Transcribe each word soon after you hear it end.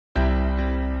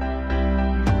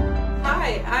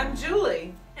I'm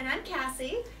Julie. And I'm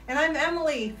Cassie. And I'm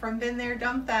Emily from Been There,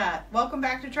 Dump That. Welcome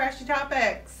back to Trashy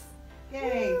Topics.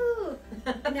 Yay. Woo.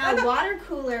 Now water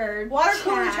cooler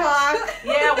talk.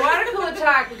 Yeah, water cooler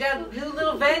talk. We got a new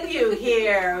little venue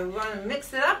here. We want to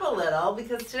mix it up a little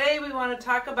because today we want to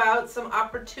talk about some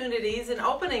opportunities and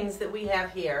openings that we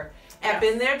have here at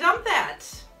Been There, Dump That.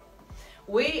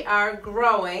 We are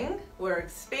growing, we're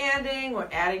expanding, we're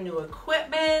adding new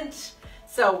equipment,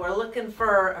 so we're looking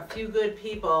for a few good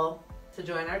people to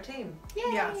join our team. Yay.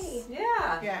 Yes.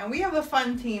 Yeah, and we have a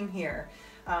fun team here.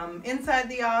 Inside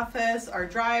the office, our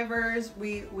drivers,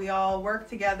 we all work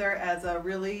together as a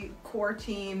really core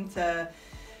team to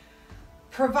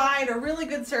provide a really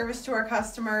good service to our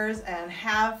customers and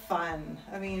have fun.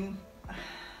 I mean,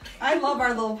 I love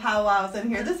our little powwows in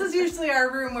here. This is usually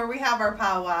our room where we have our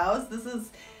powwows. This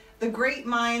is the great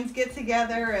minds get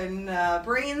together and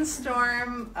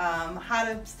brainstorm how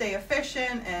to stay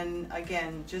efficient and,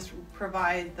 again, just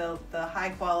provide the high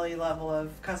quality level of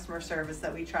customer service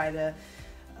that we try to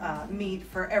meet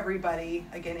for everybody,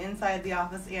 again, inside the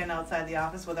office and outside the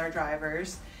office with our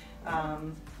drivers.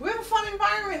 We have a fun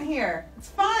environment here. It's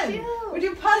fun. We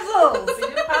do puzzles.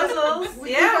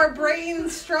 We keep our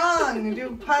brains strong. We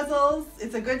do puzzles.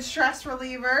 It's a good stress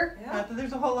reliever. Yeah. Not that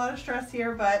there's a whole lot of stress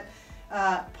here, but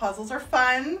puzzles are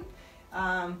fun.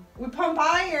 We pump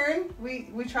iron.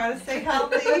 We try to stay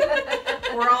healthy.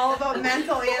 We're all about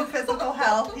mental and physical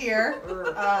health here.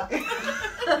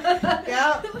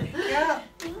 Yeah.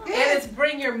 And it's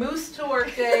Bring Your Moose to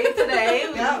Work Day today.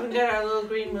 We even got our little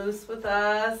green moose with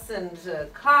us and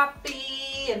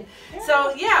coffee. And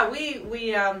so,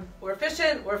 we're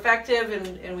efficient, we're effective,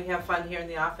 and we have fun here in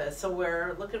the office. So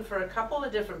we're looking for a couple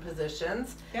of different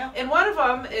positions. Yeah. And one of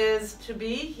them is to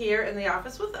be here in the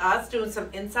office with us doing some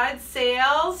inside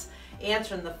sales,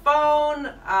 answering the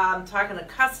phone, talking to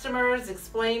customers,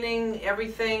 explaining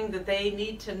everything that they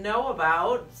need to know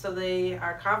about so they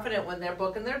are confident when they're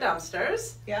booking their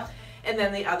dumpsters. Yeah. And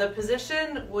then the other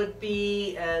position would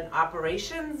be an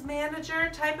operations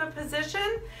manager type of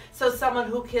position. So someone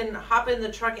who can hop in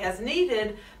the truck as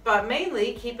needed, but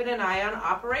mainly keeping an eye on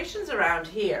operations around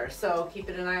here. So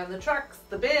keeping an eye on the trucks,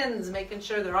 the bins, making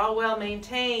sure they're all well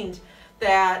maintained,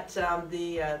 that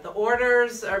the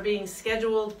orders are being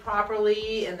scheduled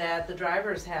properly, and that the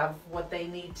drivers have what they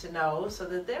need to know so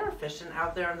that they're efficient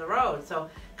out there on the road. So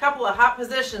a couple of hot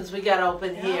positions we got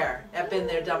open here at Been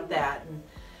There, Dump That. And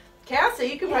Cassie,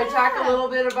 you could probably talk a little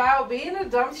bit about being a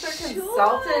dumpster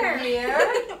consultant here.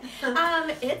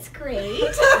 It's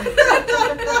great.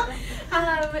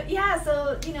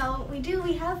 So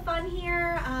we have fun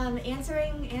here.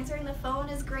 Answering the phone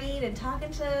is great, and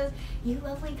talking to you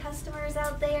lovely customers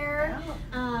out there.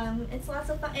 It's lots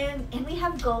of fun, and we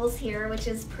have goals here, which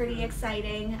is pretty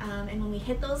exciting. And when we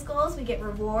hit those goals, we get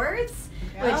rewards.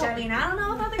 Which, I mean, I don't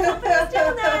know if other companies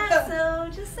do that, so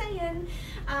just saying.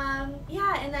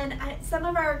 And then some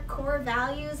of our core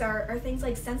values are things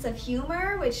like sense of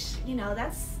humor, which,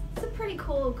 that's a pretty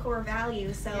cool core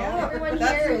value. So everyone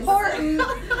here is important.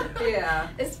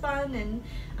 It's fun, and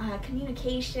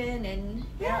communication, and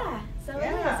so it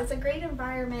is. It's a great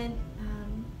environment.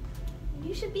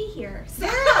 You should be here. So.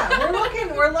 Yeah,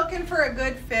 we're looking for a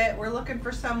good fit. We're looking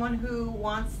for someone who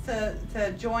wants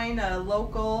to join a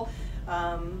local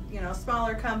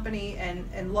smaller company and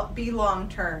be long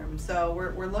term. So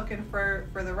we're looking for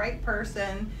the right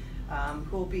person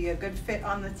who will be a good fit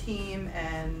on the team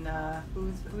and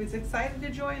who's excited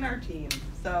to join our team.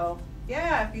 So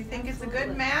if you think it's a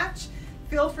good match,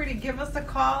 feel free to give us a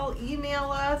call,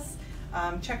 email us,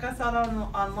 check us out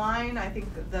online. I think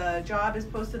the job is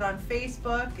posted on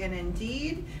Facebook and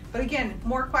Indeed. But again,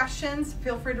 more questions,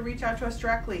 feel free to reach out to us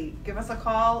directly. Give us a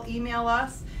call, email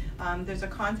us. There's a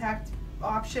contact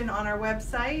option on our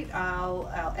website. I'll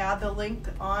add the link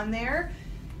on there.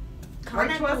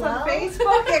 Write to us on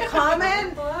Facebook,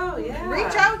 comment,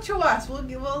 reach out to us.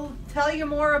 We'll tell you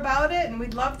more about it, and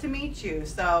we'd love to meet you.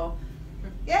 So,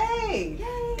 yay!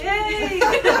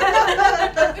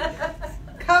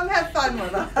 Come have fun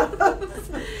with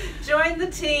us. Join the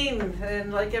team,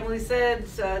 and like Emily said,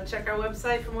 check our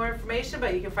website for more information,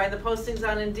 but you can find the postings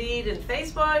on Indeed and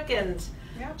Facebook, and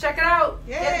check it out.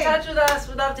 Yay. Get in touch with us.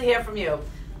 We'd love to hear from you.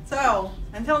 So,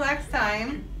 until next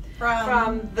time,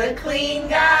 from the clean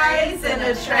guys in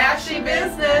a trashy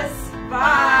business,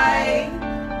 bye.